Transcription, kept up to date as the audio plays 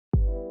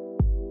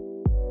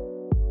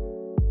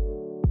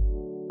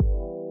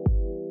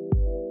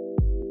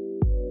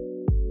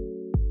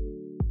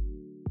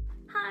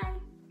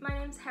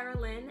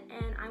Lynn,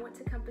 and I went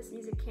to Compass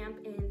Music Camp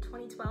in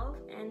 2012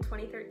 and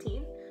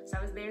 2013. So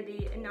I was there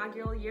the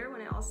inaugural year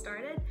when it all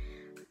started.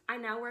 I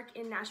now work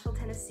in Nashville,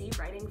 Tennessee,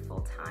 writing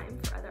full-time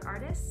for other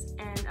artists,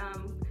 and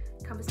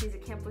Compass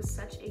Music Camp was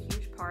such a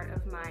huge part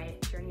of my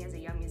journey as a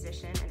young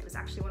musician, and it was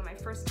actually one of my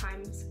first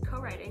times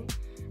co-writing,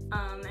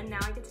 and now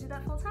I get to do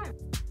that full-time.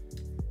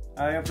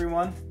 Hi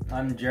everyone,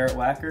 I'm Jarrett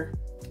Wacker.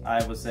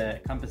 I was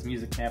at Compass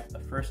Music Camp the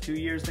first 2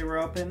 years they were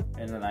open,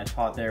 and then I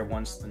taught there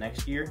once the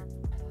next year.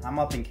 I'm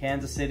up in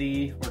Kansas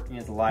City working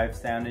as a live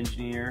sound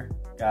engineer.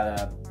 Got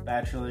a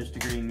bachelor's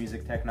degree in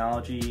music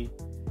technology,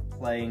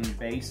 playing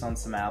bass on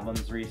some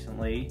albums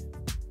recently,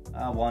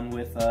 one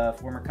with a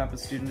former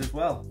Compass student as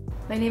well.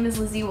 My name is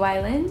Lizzie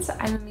Weiland.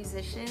 I'm a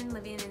musician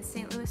living in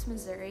St. Louis,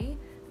 Missouri.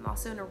 I'm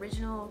also an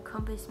original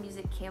Compass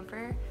Music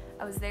camper.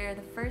 I was there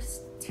the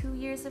first 2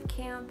 years of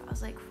camp. I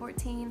was like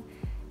 14,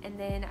 and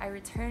then I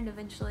returned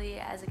eventually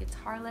as a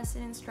guitar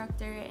lesson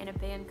instructor and a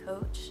band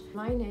coach.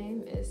 My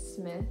name is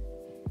Smith.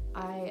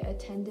 I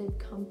attended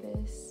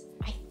Compass,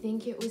 I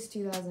think it was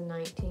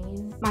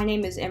 2019. My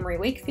name is Emery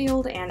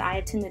Wakefield, and I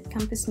attended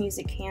Compass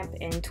Music Camp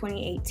in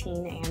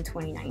 2018 and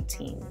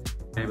 2019.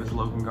 My name is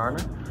Logan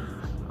Garner.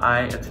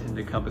 I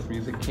attended Compass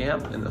Music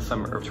Camp in the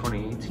summer of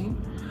 2018,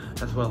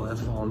 as well as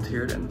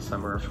volunteered in the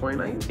summer of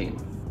 2019.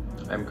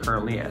 I'm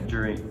currently at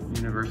Drury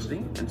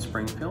University in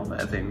Springfield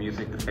as a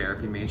music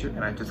therapy major,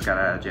 and I just got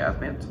out of jazz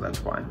band, so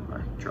that's why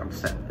my drum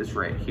set is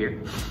right here.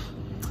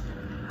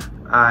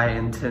 I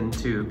intend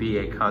to be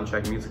a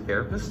contract music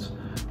therapist,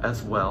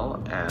 as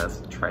well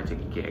as try to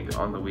gig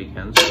on the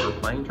weekends for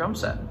playing drum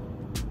set.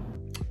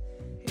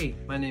 Hey,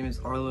 my name is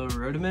Arlo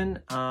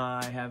Rodeman.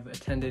 I have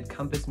attended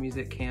Compass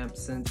Music Camp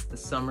since the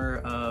summer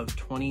of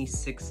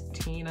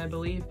 2016, I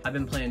believe. I've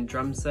been playing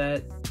drum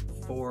set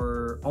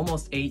for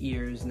almost 8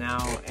 years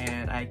now,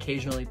 and I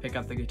occasionally pick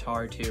up the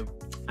guitar too.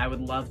 I would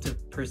love to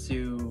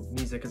pursue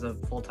music as a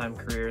full-time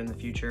career in the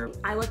future.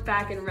 I look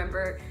back and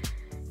remember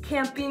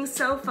camp being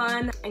so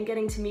fun and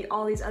getting to meet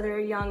all these other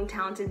young,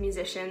 talented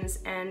musicians,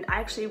 and I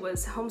actually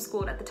was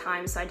homeschooled at the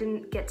time, so I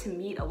didn't get to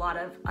meet a lot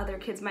of other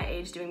kids my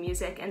age doing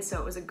music, and so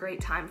it was a great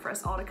time for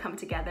us all to come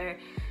together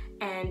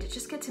and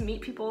just get to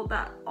meet people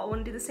that all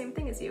want to do the same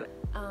thing as you.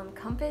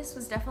 Compass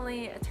was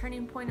definitely a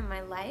turning point in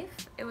my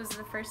life. It was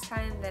the first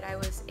time that I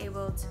was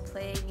able to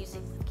play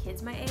music with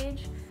kids my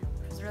age,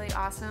 which was really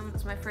awesome. It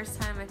was my first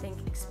time, I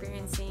think,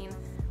 experiencing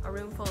a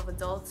room full of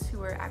adults who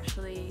were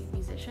actually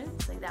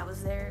musicians. Like, that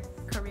was their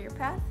career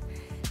path,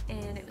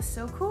 and it was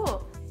so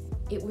cool.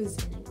 It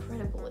was an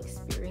incredible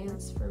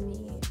experience for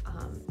me.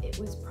 It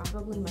was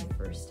probably my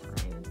first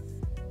time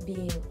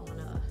being on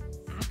an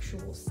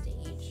actual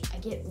stage. I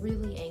get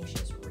really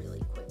anxious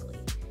really quickly.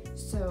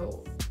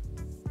 So,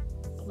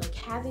 like,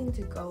 having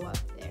to go up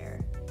there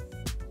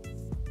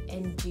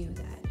and do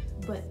that,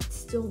 but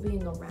still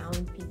being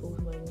around people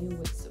who I knew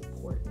would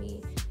support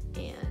me,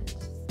 and,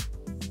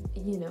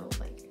 you know,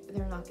 like,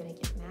 they're not gonna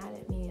get mad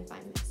at me if I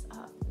mess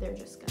up. They're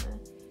just gonna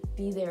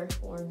be there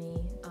for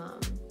me.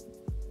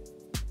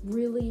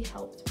 Really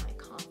helped my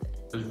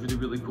confidence. It was really,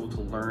 really cool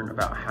to learn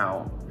about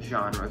how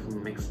genres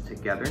mix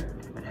together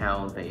and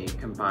how they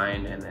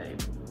combine and they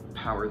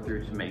power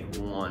through to make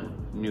one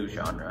new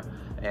genre.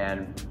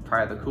 And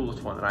probably the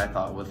coolest one that I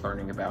thought was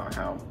learning about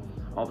how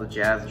all the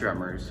jazz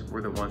drummers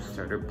were the ones who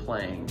started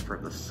playing for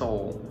the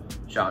soul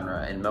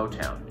genre in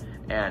Motown.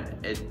 And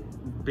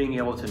being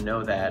able to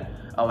know that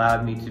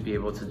allowed me to be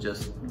able to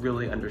just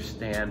really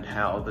understand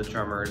how the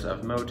drummers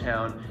of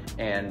Motown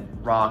and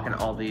rock and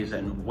all these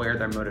and where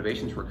their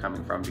motivations were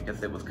coming from,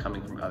 because it was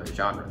coming from other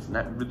genres. And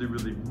that really,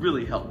 really,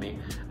 really helped me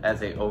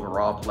as a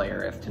overall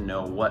player as to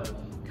know what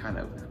kind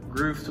of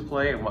grooves to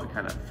play and what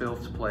kind of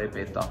fills to play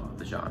based off of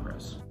the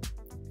genres.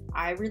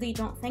 I really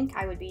don't think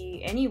I would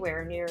be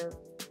anywhere near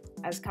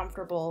as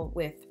comfortable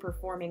with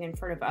performing in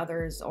front of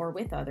others or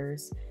with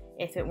others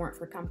if it weren't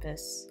for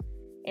Compass.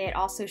 It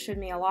also showed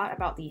me a lot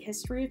about the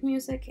history of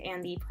music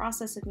and the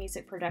process of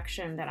music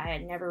production that I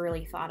had never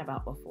really thought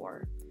about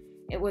before.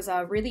 It was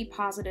a really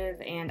positive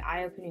and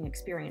eye-opening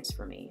experience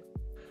for me.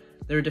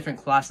 There are different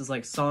classes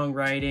like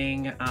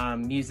songwriting,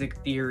 music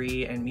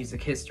theory, and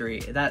music history.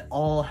 That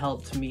all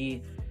helped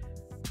me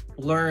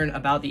learn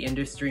about the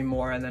industry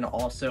more, and then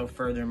also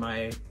further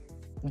my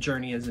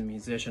journey as a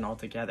musician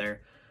altogether.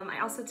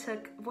 I also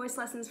took voice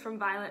lessons from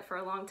Violet for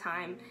a long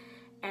time,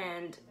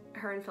 and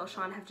her and Phil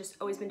Sean have just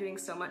always been doing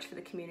so much for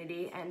the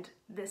community, and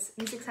this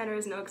music center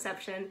is no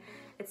exception.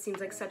 It seems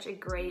like such a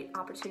great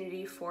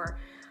opportunity for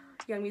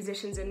young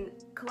musicians in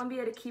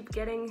Columbia to keep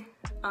getting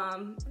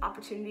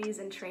opportunities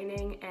and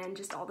training and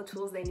just all the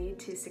tools they need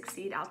to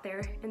succeed out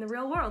there in the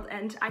real world.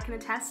 And I can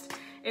attest,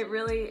 it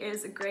really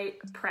is a great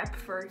prep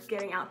for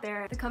getting out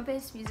there. The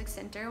Compass Music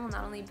Center will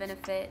not only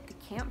benefit the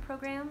camp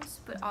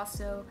programs, but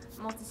also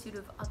a multitude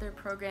of other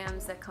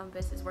programs that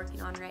Compass is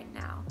working on right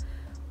now.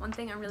 One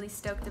thing I'm really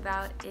stoked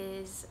about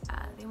is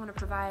they want to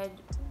provide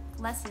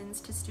lessons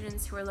to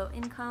students who are low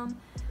income,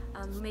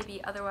 who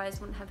maybe otherwise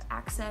wouldn't have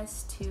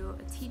access to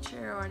a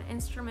teacher or an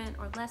instrument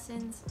or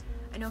lessons.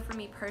 I know for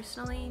me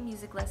personally,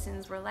 music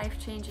lessons were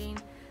life-changing,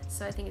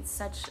 so I think it's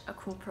such a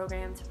cool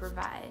program to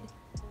provide.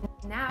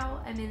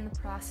 Now I'm in the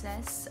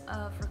process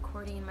of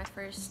recording my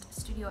first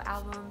studio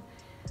album,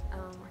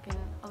 working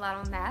a lot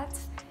on that,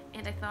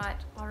 and I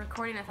thought, while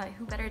recording,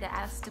 who better to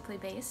ask to play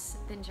bass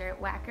than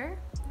Jarrett Wacker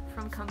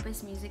from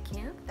Compass Music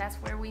Camp. That's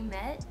where we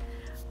met.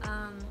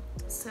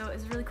 So it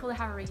was really cool to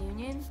have a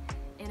reunion,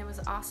 and it was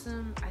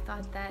awesome. I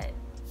thought that,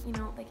 you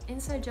know, like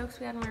inside jokes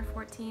we had when we were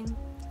 14,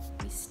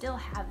 we still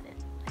have them.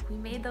 Like, we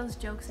made those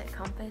jokes at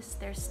Compass,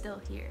 they're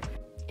still here.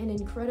 An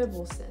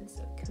incredible sense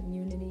of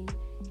community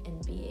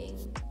and being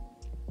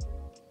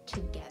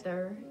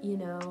together, you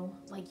know?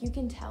 Like, you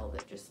can tell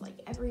that just like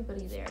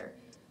everybody there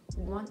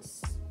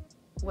wants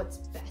what's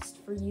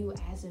best for you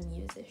as a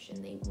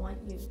musician. They want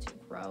you to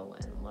grow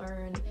and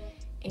learn,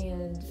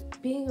 and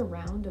being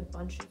around a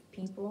bunch of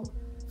people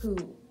who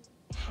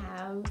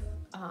have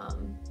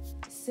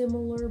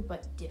similar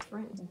but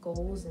different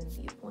goals and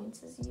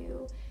viewpoints as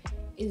you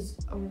is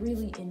a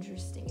really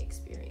interesting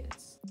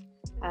experience.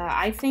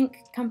 I think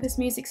Compass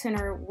Music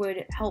Center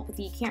would help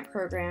the camp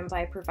program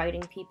by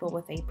providing people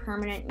with a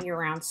permanent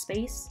year-round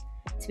space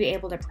to be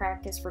able to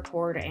practice,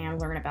 record,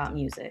 and learn about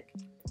music.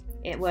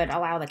 It would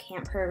allow the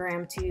camp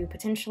program to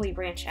potentially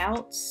branch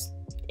out.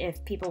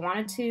 If people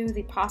wanted to,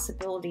 the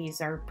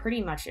possibilities are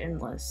pretty much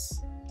endless.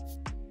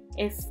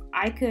 If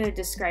I could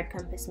describe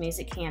Compass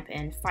Music Camp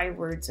in 5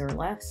 words or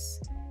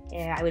less,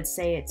 I would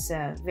say it's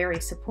very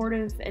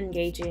supportive,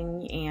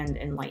 engaging, and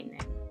enlightening.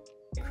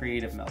 A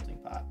creative melting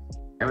pot.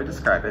 I would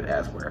describe it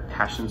as where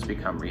passions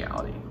become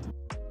reality.